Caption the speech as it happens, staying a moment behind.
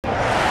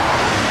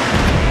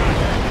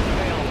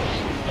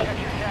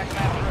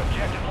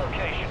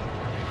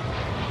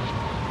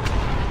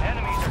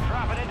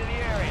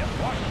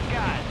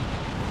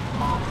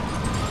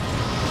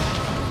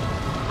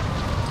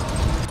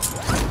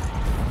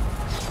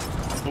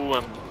Ooh,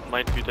 I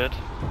might be dead.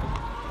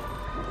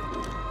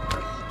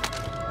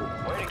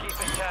 Way to keep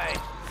it tight.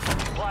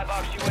 Supply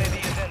box UAV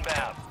is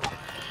inbound.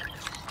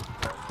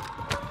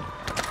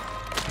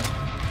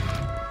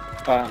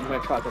 Alright, I'm gonna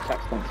try the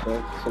text one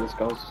so this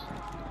goes.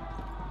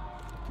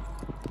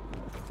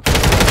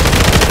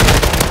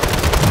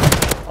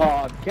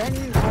 Oh, can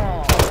you?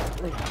 Oh,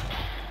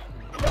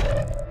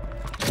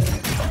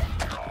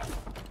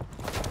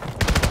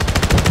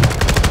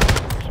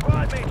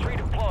 Squad mates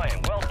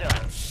redeploying. Well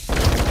done.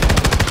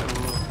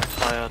 Ooh,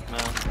 tired,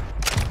 man.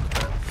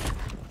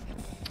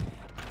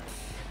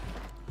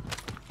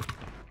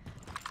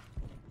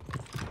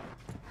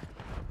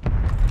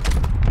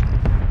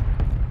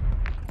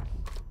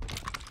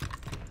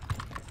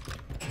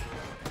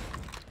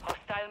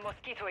 Hostile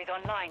mosquito is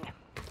online.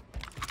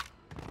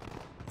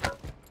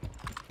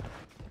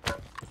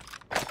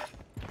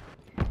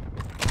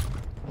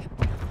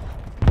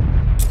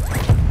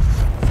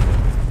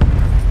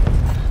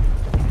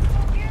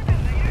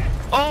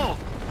 Oh!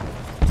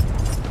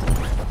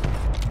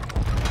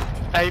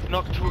 I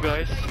knocked two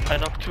guys. I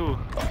knocked two.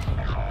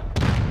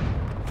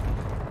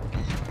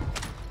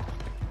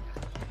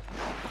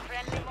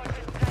 Friendly mortar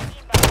strike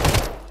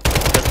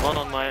inbound. There's one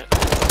on my.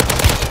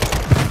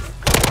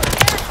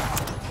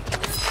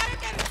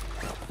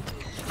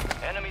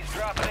 Enemies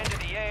dropping into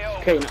the AO.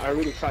 okay, no, I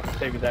really tried to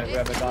save you there,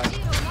 whoever died.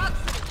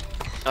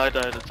 I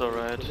died, it's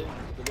alright.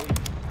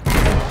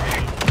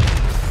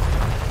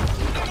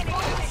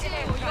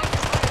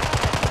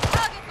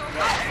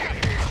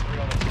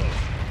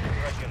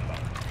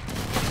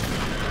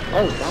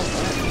 Oh,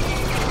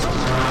 down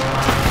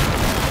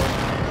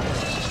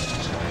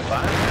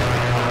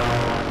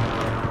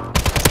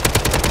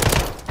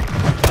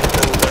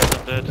Oh, guys,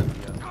 I'm dead.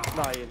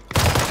 Dying.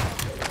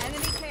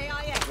 Enemy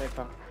KIA.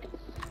 Later.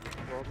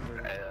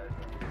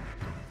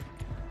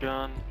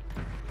 Gun.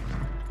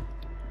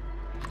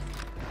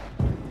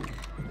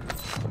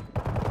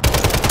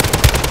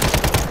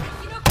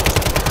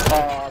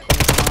 Oh,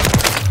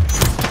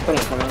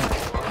 someone's coming.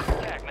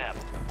 Attack map.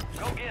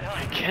 Go get I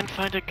hunting. can't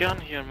find a gun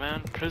here,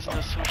 man. Prison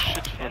is so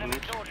shit for Enemy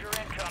loot. soldier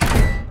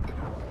incoming.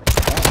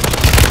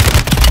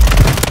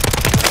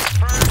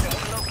 Confirmed and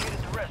we located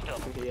the rest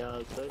of them.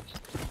 Yeah, search.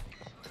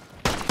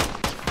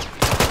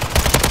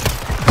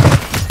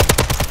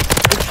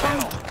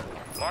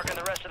 Marking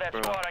the rest of that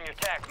Bro. squad on your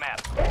attack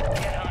map.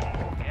 Get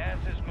hunting. Gas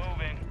is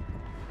moving.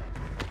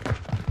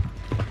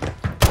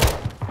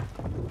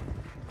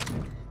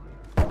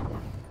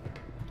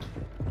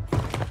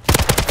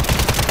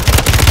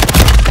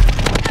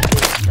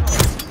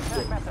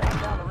 Attack map to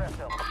hunt down the rest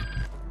of them.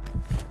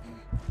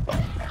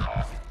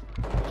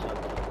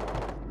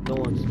 No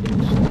one's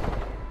finished.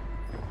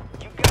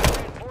 You got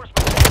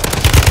reinforcements.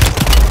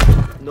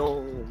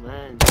 No,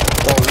 man. Oh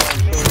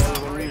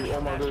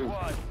my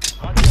god.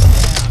 Hunt them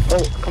down.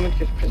 Oh, coming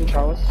to prison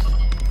towers.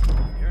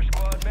 Your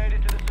squad made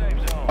it to the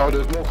safe zone. Oh,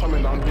 there's more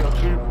coming down here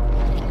too.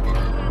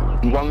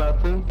 One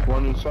lapping,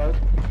 one inside.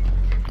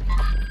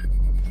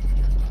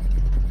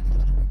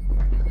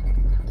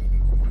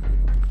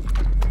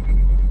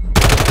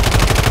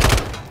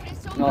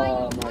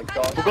 Oh my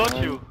god. Who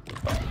got you?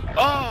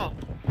 Oh!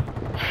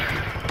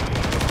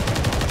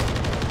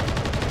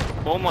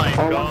 Oh my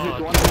Oh,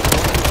 god. one hit.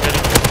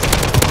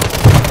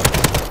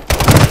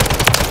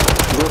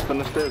 Ghost on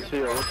the stairs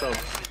here, what's up?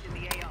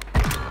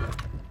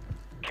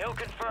 Kill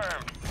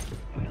confirmed.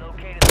 We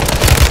located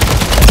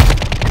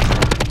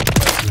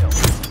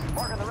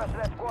Marking the rest of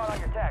that squad on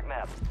your attack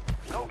map.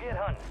 Go get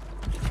hunting.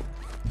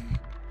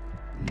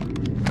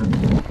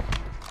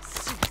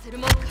 死なせる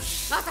もんか。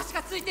私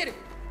がついてる。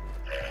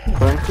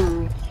 Thank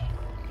you.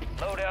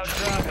 Loadout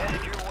drop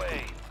headed your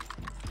way.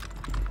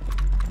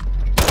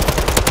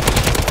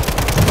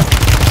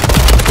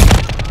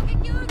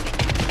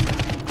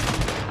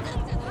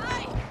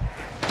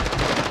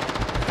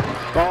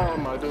 Oh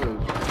my dude.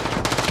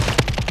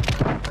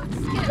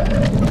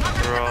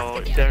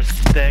 Bro, they're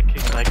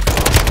stacking like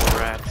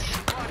rats.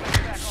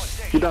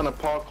 He done a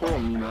parkour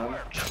on me, man.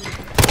 Let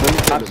me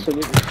get him.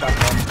 Absolutely crap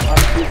on.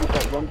 Absolutely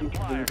got one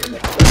people in the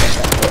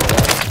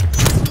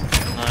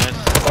Nice.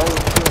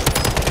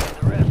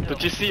 Oh,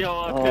 Did you see how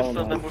I Oh pissed on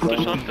my them with the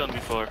God. shotgun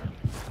before?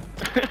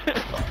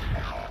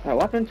 Right,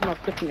 what happened to my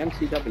flipping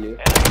MCW?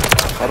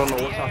 I don't know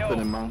what's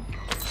happening, man.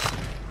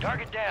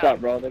 Target down. What's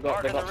up, bro? They got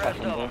Marking the rest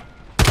shotgun, of bro. them.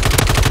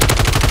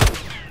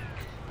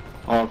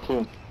 Oh,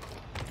 cool.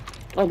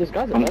 Oh, this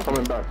guy's I'm alive.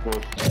 coming back,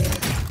 boys.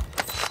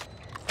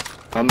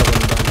 I'm not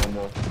going down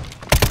no more.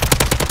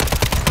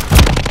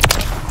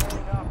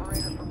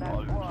 Operator from that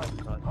squad.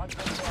 Hunt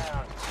them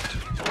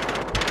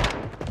down.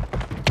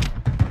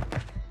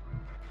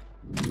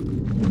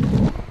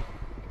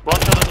 One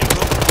shot on you,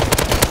 bro.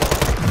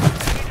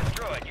 Enemy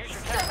destroyed. Use your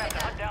attack map to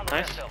hunt down the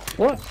Nice. rest of them.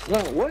 What?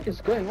 Well, what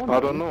is going on? I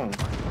don't know.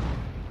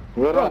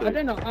 Where Bro, are I they?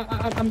 don't know.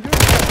 I'm doing.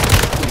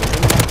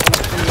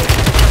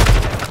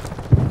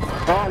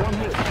 Oh, one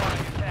hit.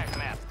 Attack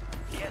map.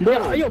 Get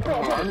Bro, yo, bro,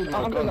 I need my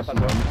I'm going guns, up,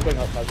 bro. man. I'm going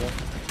up, bro.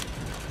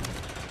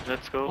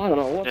 Let's go. I don't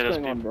know what's Yeah, there's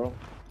going on, people. bro.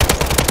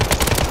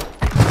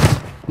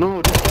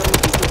 No, this guy is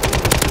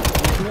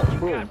It's not,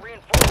 bro. got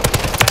reinforcements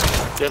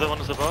The other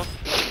one is above.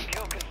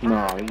 Kill confirmed. No,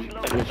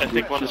 I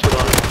think one is just-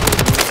 down.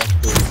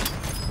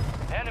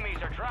 Enemies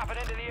are dropping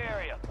into the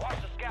area. Watch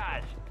the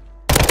skies.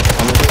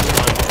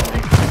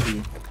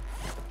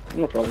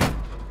 No problem.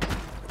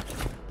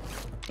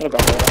 No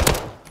problem.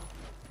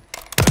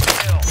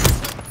 Kill.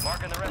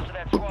 Marking the rest of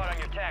that squad on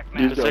your tac map.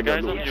 These There's a guys guy are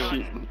on little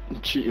you.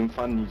 cheating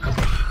funnies.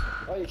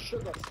 Hey,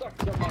 sugar, suck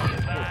your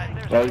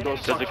There's Well, a you don't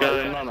There's suck a guy-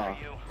 at Nana.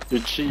 You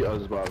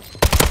cheaters, bro.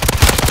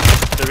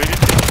 They're really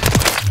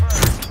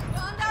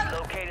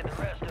located the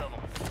rest of them.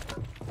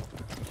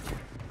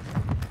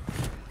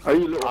 Are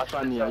you little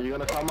funny? Are you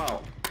gonna come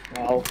out?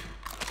 No.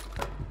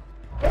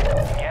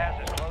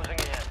 Gas is closing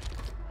in.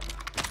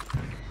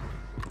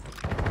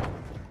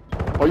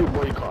 Or you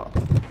boycott?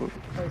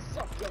 Hey,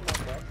 suck your mom,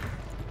 bro.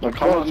 Now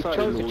come Oh, you outside,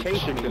 chose you to little chase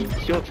me. chicken.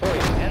 It's your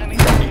choice. Enemy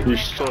You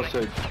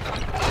sausage.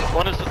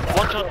 one is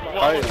one shot. One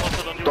Hey, was one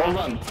shot on you. don't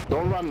run.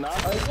 Don't run now.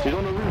 He's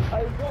on the roof.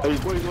 Hey,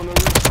 boy's on the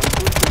roof. I'm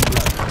pushing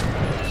black.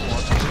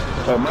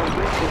 Man,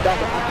 This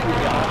guy's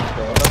absolutely ass,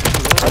 bro.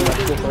 I'm not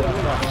sure for that.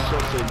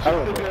 sausage.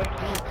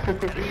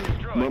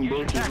 Man,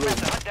 broke his tac map leg.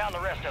 to hunt down the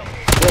rest of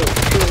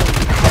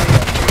them.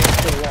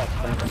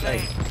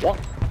 What?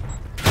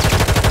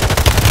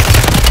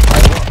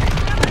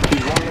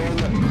 He's one on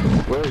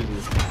left. Where is he?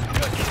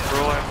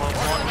 Bro, I'm on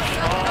one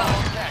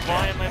shot.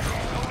 Why am I?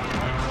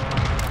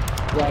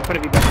 Yeah, I'm gonna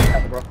be better than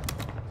that, bro.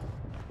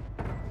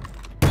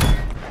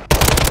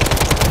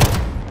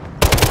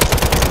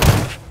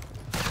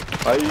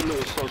 Are you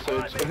little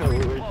sausage?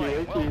 Wakey, Well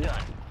wakey.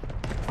 done.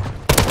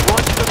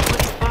 What the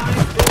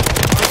 25, bro?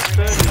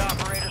 Thirty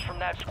operators from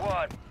that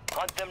squad.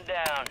 Hunt them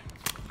down.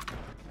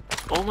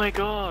 Oh my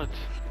god.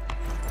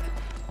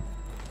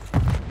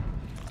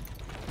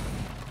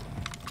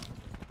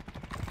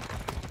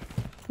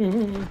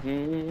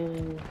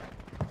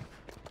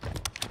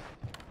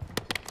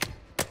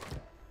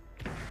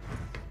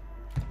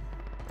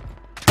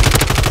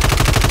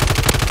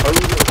 Are you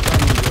little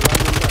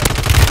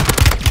funny?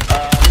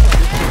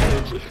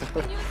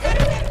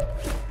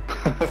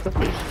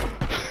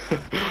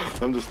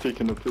 I'm just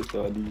taking a piss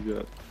out of these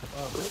guys.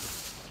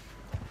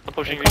 I'm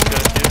pushing these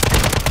guys here.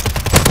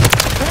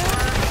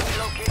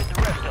 Located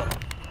the rest of them.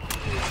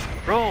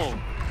 Bro,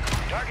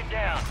 Target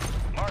down.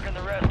 Marking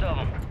the rest of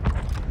them.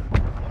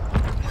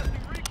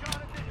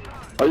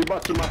 Are you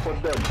about to map for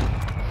dead?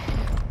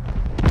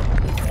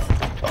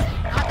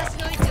 私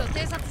の位置を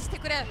偵察して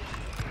くれ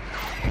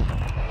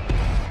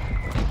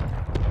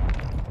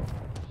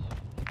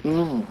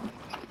Mm.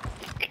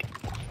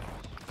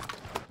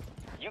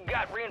 You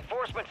got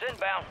reinforcements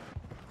inbound.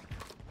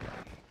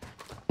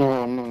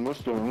 Oh no,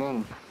 what's going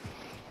on?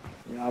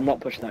 Yeah, I'm not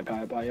pushing that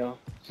guy by yo.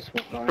 Just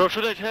one guy. bro,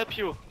 should I help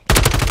you?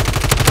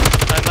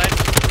 I might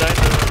die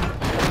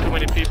to too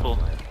many people.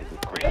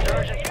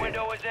 Resurgence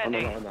window is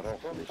ending.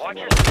 Watch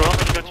your Bro, I'm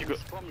gonna get you.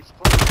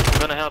 I'm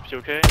gonna help you,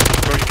 okay?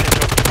 Bro, you can't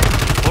drop.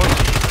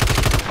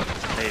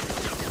 Hey.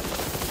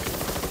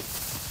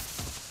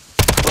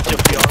 What's your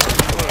PR?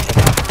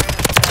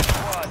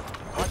 squad.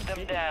 Hunt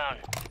them down.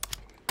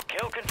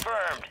 Kill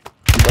confirmed.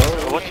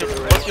 What's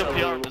your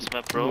PR on this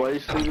map, bro? Why are you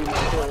sleeping my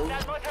clothes?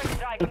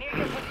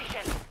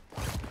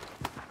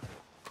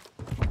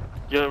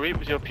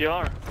 Your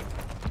PR.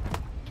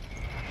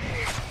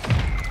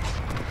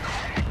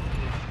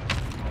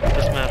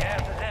 This map.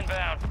 Gas is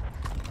inbound.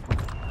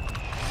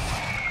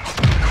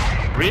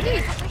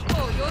 Really? 結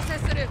構要請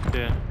する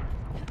Yeah.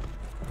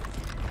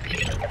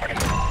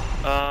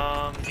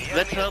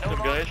 Let's help him,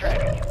 guys.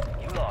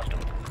 You lost him.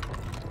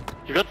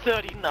 You got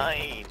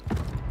 39.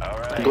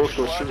 Alright. Go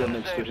for sugar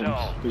next to him.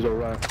 He's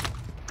alright.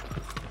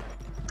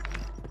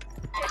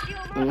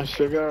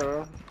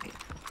 Sugar.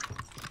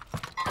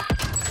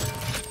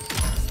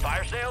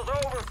 Fire sales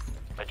over.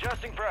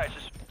 Adjusting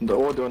prices. The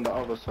order on the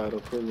other side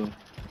of prison.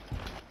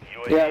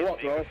 Yeah, what,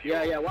 bro?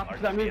 Yeah, what happened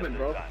to that movement,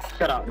 bro?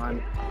 Shut up,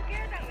 man.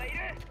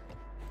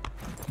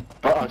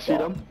 I see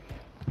them.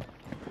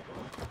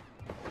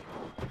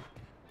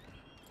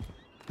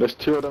 There's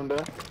two of them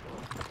there.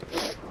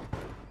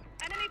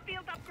 Enemy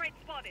field upgrade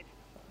spotted.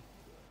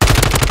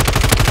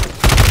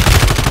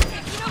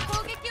 敵の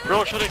攻撃を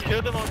Bro, should I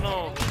kill them or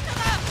no?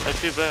 I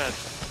feel bad.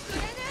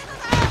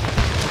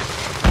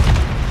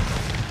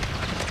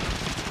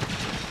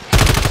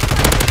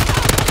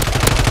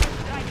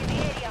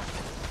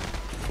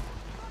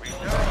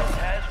 Resurgence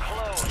has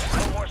closed.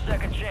 No more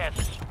second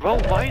chances. Bro,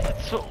 why is it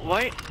so?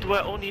 Why do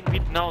I only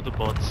meet now the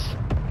bots?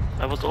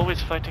 I was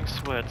always fighting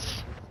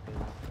sweats.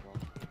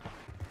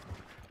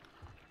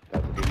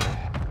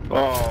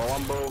 Oh,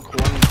 one broke,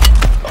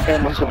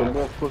 one. One to the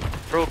wall foot.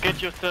 Bro,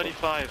 get your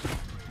 35.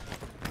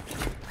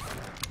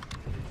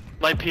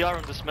 My PR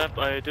on this map,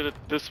 I did it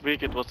this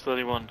week, it was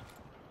 31.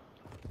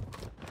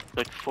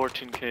 Like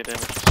 14k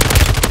damage.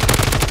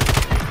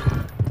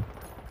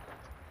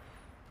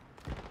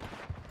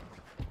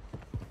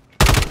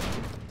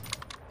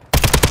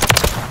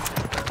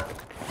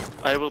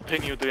 I will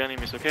ping you the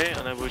enemies, okay?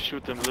 And I will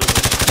shoot them little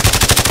bit.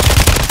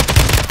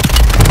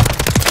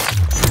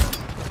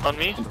 On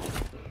me?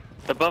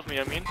 Above me,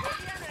 I mean.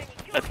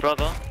 At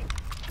brother.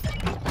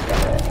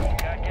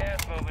 Got gas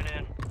moving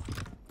in.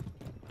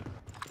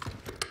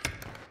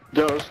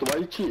 Girls, why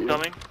you cheating?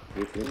 Coming.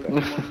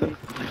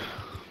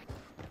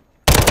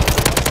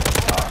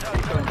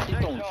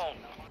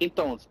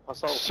 Então,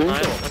 passar o... Sim, Nice,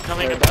 então. I'm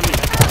coming, I'm coming.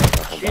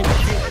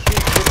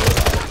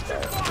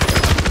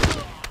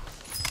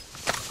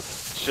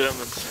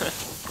 Germans.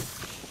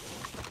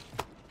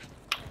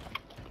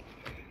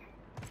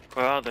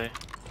 Where are they?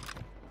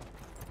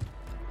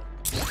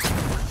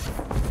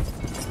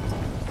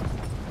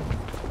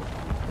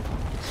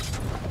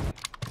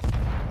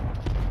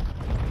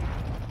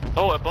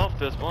 Oh, above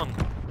there's one.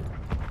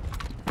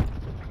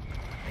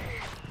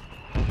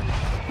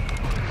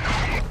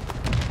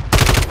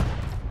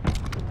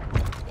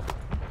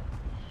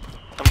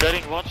 I'm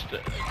getting watched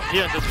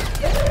here in this.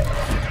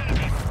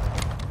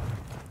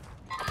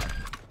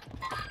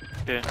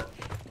 Okay.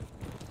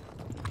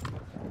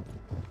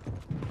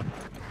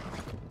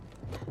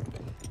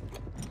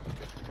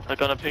 I'm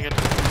gonna ping it.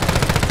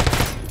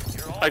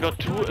 I got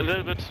two, a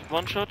little bit,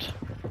 one shot.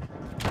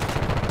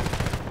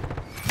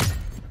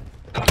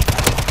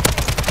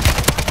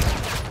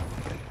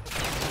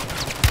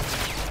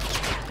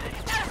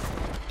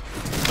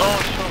 Oh,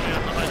 show me,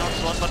 I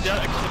knocked one, but they're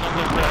actually not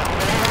that bad.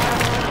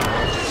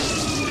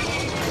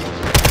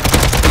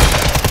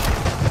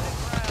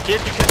 Here,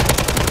 you can.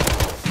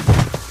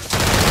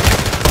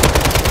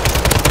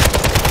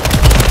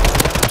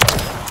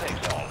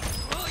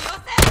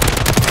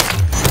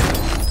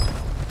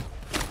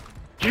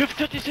 You have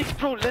 36,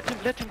 bro.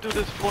 Let him do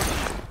this 40.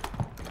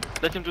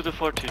 Let him do the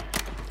 40.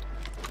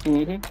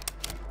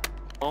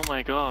 Oh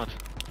my god.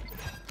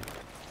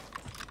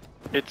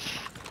 It's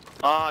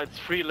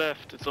 3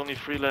 left. It's only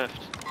 3 left.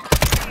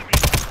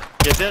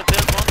 Yeah, there's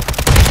one.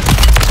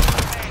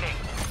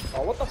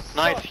 Oh, what the fuck?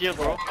 Nice, here,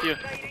 bro. Here.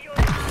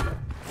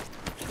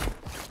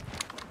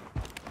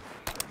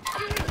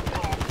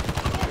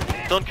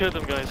 Don't kill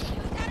them, guys.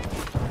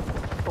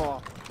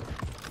 Oh.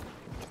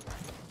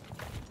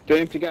 Do you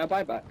want him to get a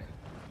buyback?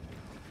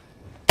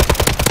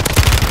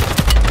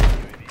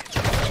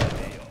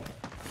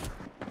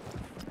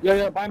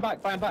 Yeah, buy him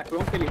back, we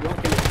won't kill you, we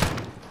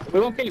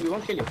won't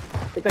kill you.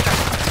 It's okay.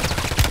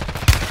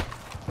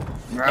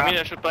 I mean,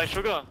 I should buy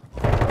sugar.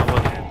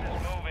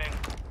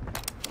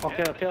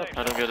 Okay.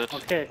 I don't get it.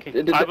 Okay.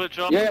 I will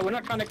jump. Yeah, we're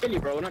not trying to kill you,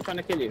 bro, we're not trying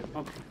to kill you.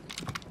 Okay.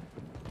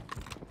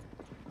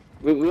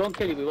 We won't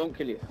kill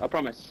you, I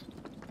promise.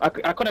 I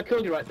could have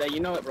killed you right there, you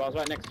know it, bro, I was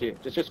right next to you.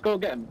 Just go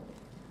get him.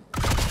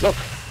 Look.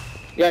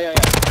 Yeah.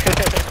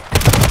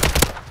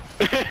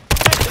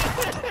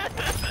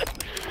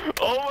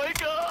 Oh my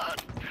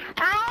god!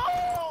 Bro!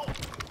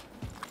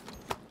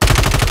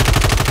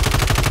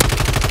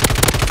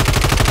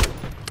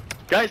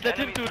 Guys, let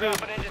him do the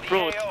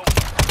bro.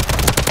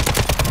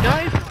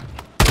 Guys!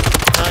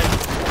 Nice.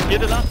 Here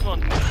the last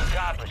one.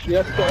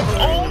 Yes, sir.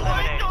 Oh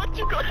my god,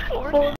 you got 40!